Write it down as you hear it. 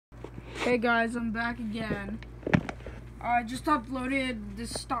Hey guys, I'm back again. I just uploaded this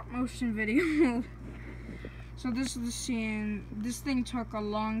stop motion video. So this is the scene. This thing took a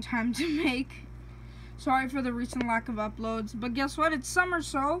long time to make. Sorry for the recent lack of uploads, but guess what? It's summer,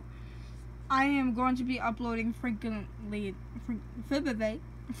 so I am going to be uploading frequently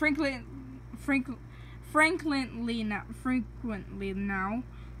now.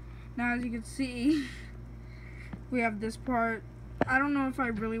 Now, as you can see, we have this part. I don't know if I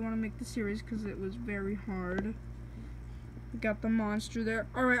really want to make the series because it was very hard. We got the monster there.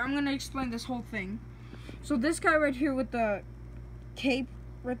 Alright, I'm going to explain this whole thing. So this guy right here with the cape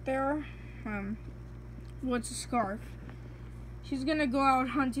right there, what's a scarf? She's going to go out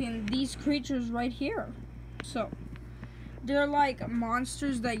hunting these creatures right here. So, they're like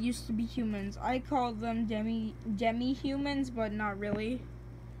monsters that used to be humans. I call them demi-humans, but not really.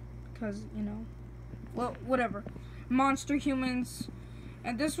 Because, you know, well, whatever. Monster humans,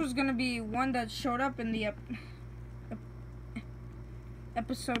 and this was gonna be one that showed up in the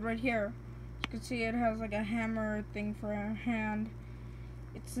episode right here. You can see it has like a hammer thing for a hand.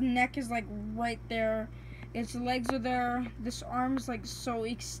 Its neck is like right there. Its legs are there. This arm's like so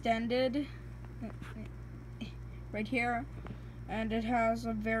extended right here, and it has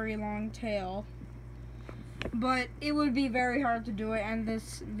a very long tail. But it would be very hard to do it, and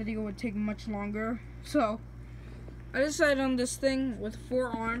this video would take much longer. So I decided on this thing with 4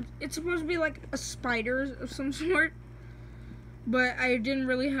 arms. It's supposed to be like a spider of some sort, but I didn't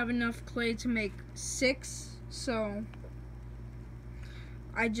really have enough clay to make 6, so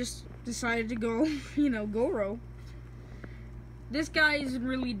I just decided to go, Goro. This guy isn't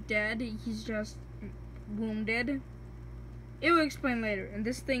really dead, he's just wounded. It will explain later, and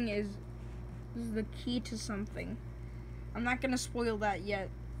this thing is the key to something. I'm not gonna spoil that yet.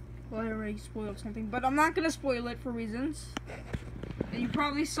 Well, I already spoiled something, but I'm not gonna spoil it for reasons. And you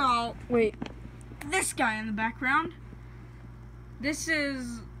probably saw, this guy in the background. This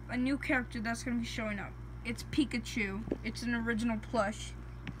is a new character that's gonna be showing up. It's Pikachu. It's an original plush.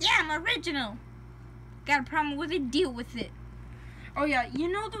 Yeah, I'm original. Got a problem with it, deal with it. Oh yeah, you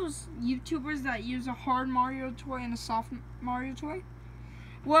know those YouTubers that use a hard Mario toy and a soft Mario toy?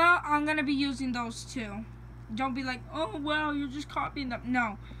 Well, I'm gonna be using those too. Don't be like, oh well, you're just copying them.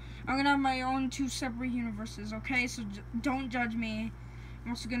 No. I'm gonna have my own 2 separate universes, okay? So don't judge me. I'm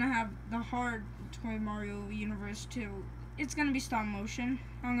also gonna have the hard Toy Mario universe too. It's gonna be stop motion.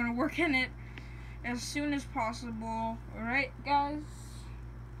 I'm gonna work in it as soon as possible. Alright, guys?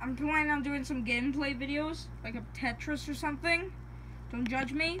 I'm planning on doing some gameplay videos, like a Tetris or something. Don't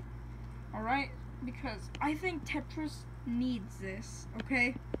judge me. Alright? Because I think Tetris needs this,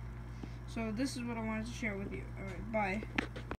 okay? So this is what I wanted to share with you. Alright, bye.